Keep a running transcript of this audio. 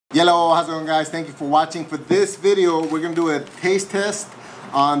Hello, how's it going, guys? Thank you for watching. For this video, we're gonna do a taste test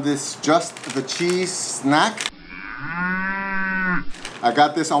on this Just the Cheese snack. I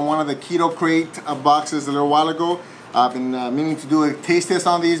got this on one of the Keto Crate boxes a little while ago. I've been meaning to do a taste test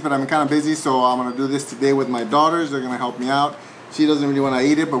on these, but I'm kind of busy, so I'm gonna do this today with my daughters. They're gonna help me out. She doesn't really want to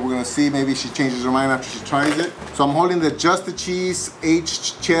eat it, but we're gonna see. Maybe she changes her mind after she tries it. So I'm holding the Just the Cheese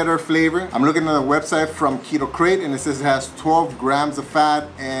aged cheddar flavor. I'm looking at the website from Keto Crate, and it says it has 12 grams of fat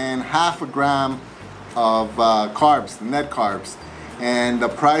and half a gram of carbs, net carbs. And the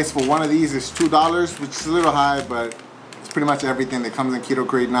price for one of these is $2, which is a little high, but it's pretty much everything that comes in Keto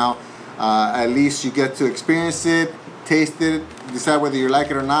Crate now. At least you get to experience it, taste it, decide whether you like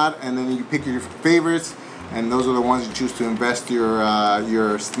it or not, and then you pick your favorites. And those are the ones you choose to invest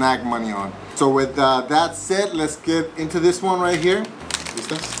your snack money on. So with that said, let's get into this one right here.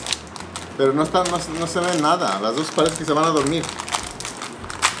 ¿Listas? Pero no se ve nada. Las dos parece que se van a dormir.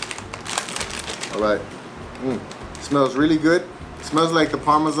 All right. Smells really good. It smells like the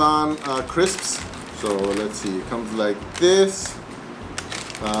Parmesan crisps. So let's see. It comes like this.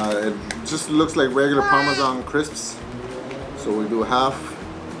 It just looks like regular Parmesan crisps. So we do half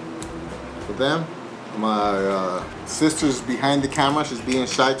for them. My sister's behind the camera. She's being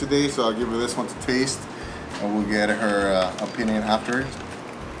shy today, so I'll give her this one to taste, and we'll get her opinion afterwards.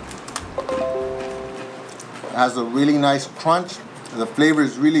 It has a really nice crunch. The flavor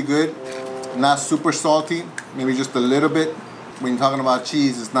is really good. Not super salty, maybe just a little bit. When you're talking about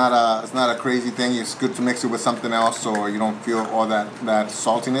cheese, it's not a crazy thing. It's good to mix it with something else so you don't feel all that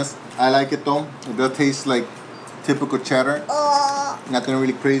saltiness. I like it though. It does taste like typical cheddar. Nothing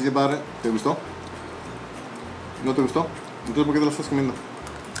really crazy about it. ¿Te gustó? ¿No te gustó? Entonces, ¿por qué te lo estás comiendo?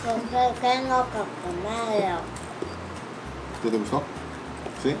 Porque tengo que comerlo. ¿Te gustó?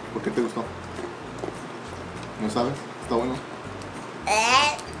 ¿Sí? ¿Por qué te gustó? ¿No sabes? ¿Está bueno?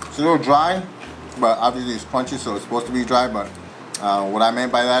 It's a little dry, but obviously it's crunchy, so it's supposed to be dry, but what I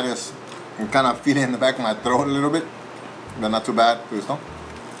meant by that is I'm kind of feeling in the back of my throat a little bit, but not too bad. ¿Te gustó?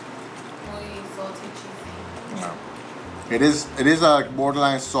 Muy salty, cheesy. No. It is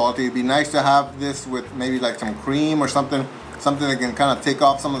borderline salty. It'd be nice to have this with maybe like some cream or something that can kind of take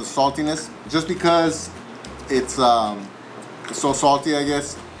off some of the saltiness. Just because it's so salty, I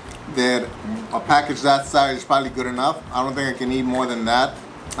guess, that a package that size is probably good enough. I don't think I can eat more than that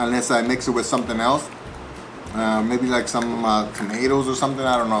unless I mix it with something else. Maybe like some tomatoes or something,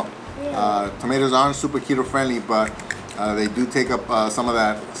 I don't know. Tomatoes aren't super keto friendly, but they do take up some of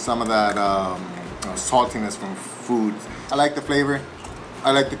that saltiness from food. I like the flavor.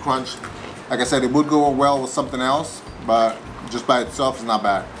 I like the crunch. Like I said, it would go well with something else, but just by itself, it's not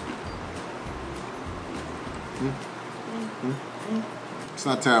bad. It's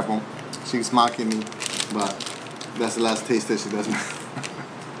not terrible. She's mocking me, but that's the last taste that she does.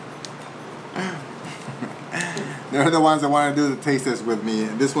 They're the ones that want to do the taste test with me.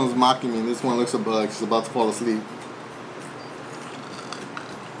 This one's mocking me. This one looks like she's about to fall asleep.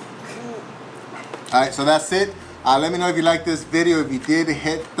 Alright, so that's it. Let me know if you liked this video. If you did,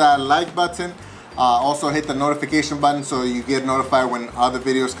 hit the like button. Also hit the notification button so you get notified when other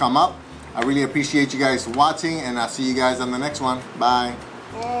videos come up. I really appreciate you guys watching, and I'll see you guys on the next one. Bye.